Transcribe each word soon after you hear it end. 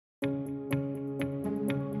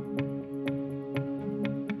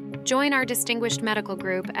Join our distinguished medical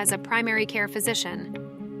group as a primary care physician.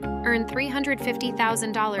 Earn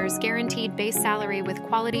 $350,000 guaranteed base salary with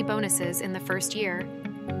quality bonuses in the first year.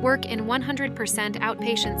 Work in 100%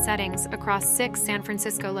 outpatient settings across 6 San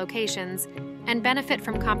Francisco locations and benefit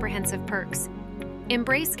from comprehensive perks.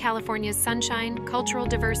 Embrace California's sunshine, cultural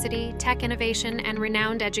diversity, tech innovation, and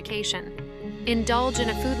renowned education. Indulge in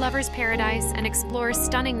a food lover's paradise and explore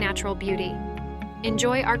stunning natural beauty.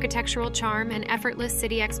 Enjoy architectural charm and effortless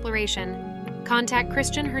city exploration. Contact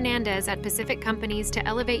Christian Hernandez at Pacific Companies to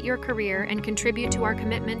elevate your career and contribute to our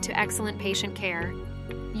commitment to excellent patient care.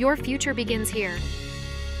 Your future begins here.